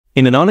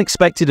In an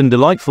unexpected and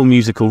delightful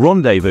musical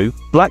rendezvous,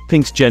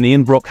 Blackpink's Jennie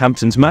and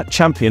Brockhampton's Matt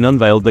Champion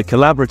unveiled their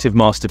collaborative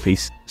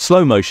masterpiece,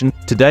 Slow Motion,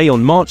 today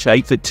on March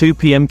 8 at 2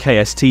 PM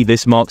KST.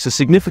 This marks a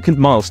significant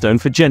milestone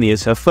for Jennie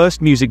as her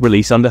first music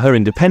release under her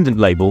independent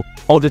label,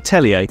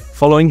 Atelier,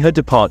 following her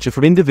departure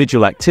from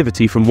individual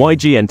activity from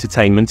YG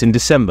Entertainment in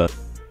December.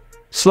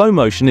 Slow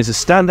Motion is a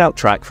standout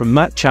track from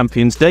Matt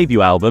Champion's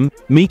debut album,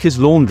 Mika's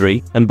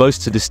Laundry, and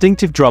boasts a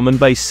distinctive drum and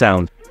bass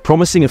sound,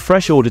 promising a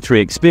fresh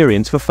auditory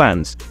experience for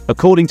fans.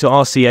 According to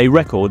RCA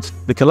Records,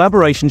 the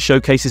collaboration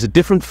showcases a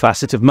different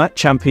facet of Matt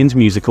Champion's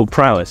musical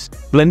prowess,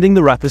 blending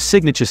the rapper's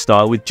signature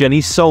style with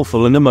Jennie's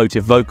soulful and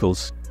emotive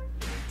vocals.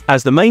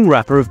 As the main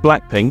rapper of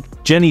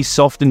Blackpink, Jennie's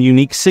soft and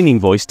unique singing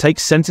voice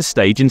takes center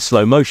stage in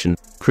Slow Motion,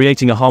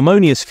 creating a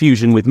harmonious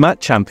fusion with Matt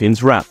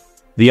Champion's rap.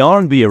 The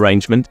R&B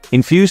arrangement,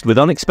 infused with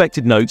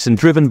unexpected notes and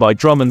driven by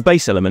drum and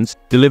bass elements,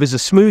 delivers a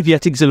smooth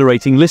yet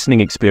exhilarating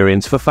listening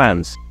experience for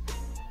fans.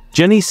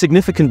 Jennie's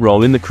significant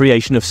role in the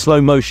creation of Slow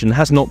Motion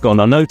has not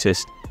gone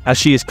unnoticed, as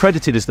she is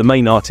credited as the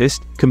main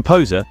artist,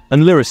 composer,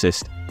 and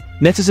lyricist.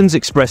 Netizens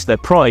expressed their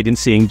pride in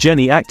seeing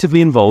Jennie actively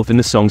involved in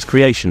the song's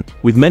creation,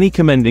 with many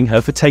commending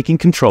her for taking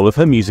control of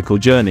her musical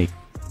journey.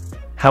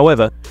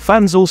 However,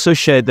 fans also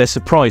shared their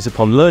surprise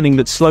upon learning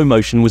that Slow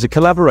Motion was a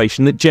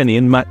collaboration that Jennie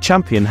and Matt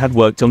Champion had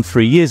worked on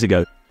 3 years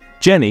ago.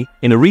 Jennie,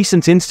 in a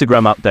recent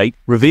Instagram update,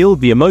 revealed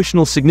the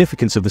emotional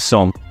significance of the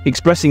song,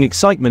 expressing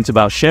excitement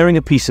about sharing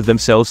a piece of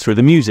themselves through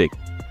the music.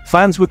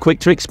 Fans were quick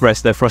to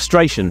express their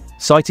frustration,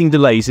 citing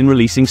delays in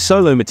releasing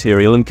solo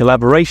material and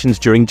collaborations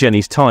during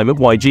Jennie's time at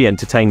YG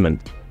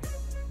Entertainment.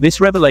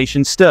 This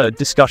revelation stirred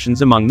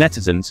discussions among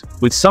netizens,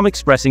 with some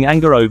expressing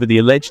anger over the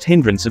alleged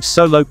hindrance of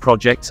solo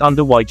projects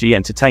under YG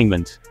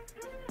Entertainment.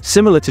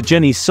 Similar to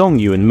Jennie's song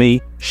You and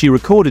Me, she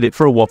recorded it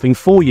for a whopping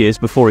 4 years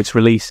before its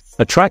release,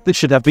 a track that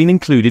should have been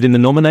included in the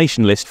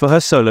nomination list for her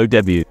solo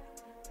debut.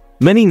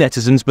 Many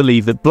netizens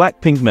believe that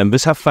Blackpink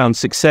members have found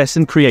success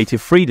and creative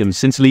freedom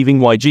since leaving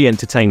YG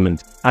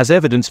Entertainment, as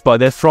evidenced by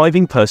their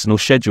thriving personal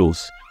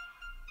schedules.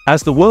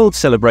 As the world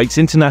celebrates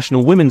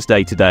International Women's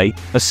Day today,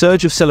 a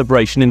surge of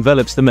celebration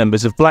envelops the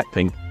members of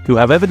Blackpink, who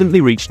have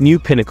evidently reached new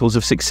pinnacles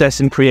of success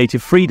and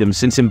creative freedom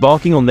since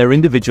embarking on their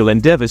individual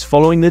endeavors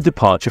following their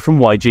departure from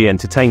YG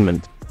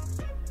Entertainment.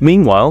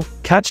 Meanwhile,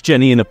 catch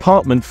Jennie in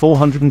Apartment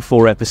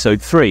 404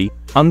 Episode 3,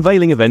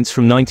 Unveiling Events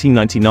from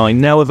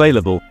 1999 now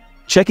available.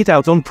 Check it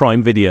out on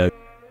Prime Video.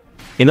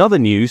 In other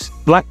news,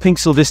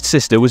 Blackpink's eldest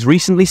sister was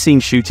recently seen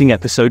shooting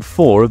Episode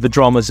 4 of the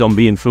drama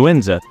Zombie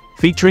Influenza,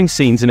 featuring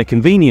scenes in a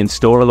convenience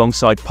store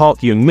alongside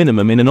Park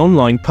Young-minimum. In an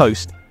online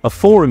post, a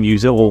forum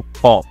user, or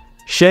OP,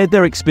 shared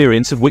their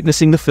experience of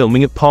witnessing the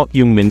filming at Park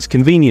Young-min's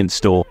convenience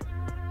store.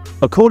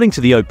 According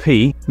to the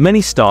OP,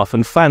 many staff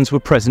and fans were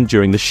present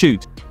during the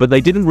shoot, but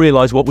they didn't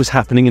realize what was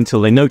happening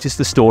until they noticed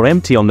the store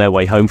empty on their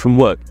way home from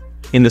work.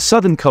 In the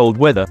southern cold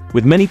weather,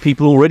 with many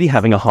people already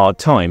having a hard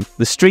time,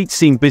 the streets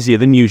seemed busier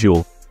than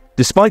usual.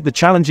 Despite the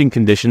challenging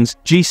conditions,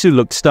 Jisoo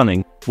looked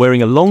stunning,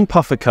 wearing a long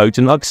puffer coat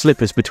and UGG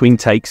slippers between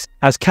takes,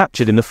 as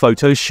captured in the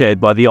photos shared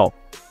by the OP.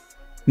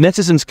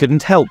 Netizens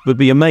couldn't help but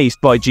be amazed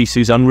by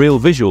Jisoo's unreal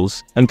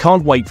visuals, and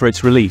can't wait for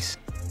its release.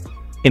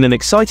 In an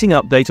exciting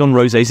update on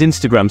Rosé's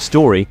Instagram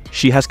story,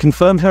 she has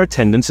confirmed her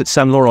attendance at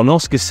Saint Laurent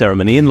Oscars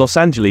ceremony in Los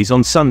Angeles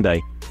on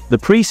Sunday. The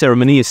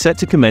pre-ceremony is set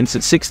to commence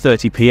at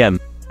 6:30 p.m.,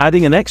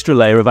 adding an extra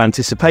layer of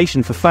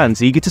anticipation for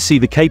fans eager to see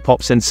the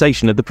K-pop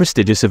sensation at the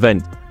prestigious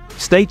event.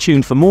 Stay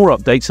tuned for more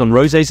updates on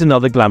Rosé's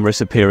another glamorous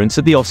appearance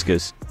at the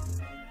Oscars.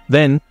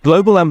 Then,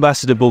 global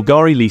ambassador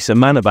Bulgari Lisa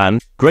Manaban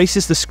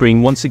graces the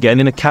screen once again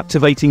in a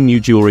captivating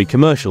new jewelry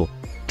commercial.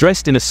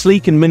 Dressed in a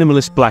sleek and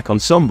minimalist black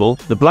ensemble,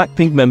 the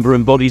Blackpink member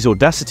embodies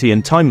audacity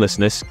and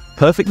timelessness,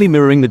 perfectly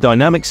mirroring the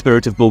dynamic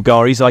spirit of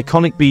Bulgari's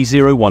iconic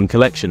B01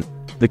 collection.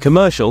 The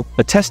commercial,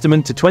 a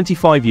testament to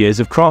 25 years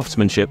of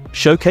craftsmanship,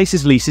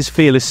 showcases Lisa's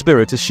fearless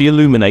spirit as she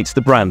illuminates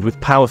the brand with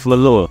powerful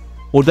allure.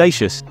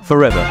 Audacious,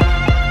 forever.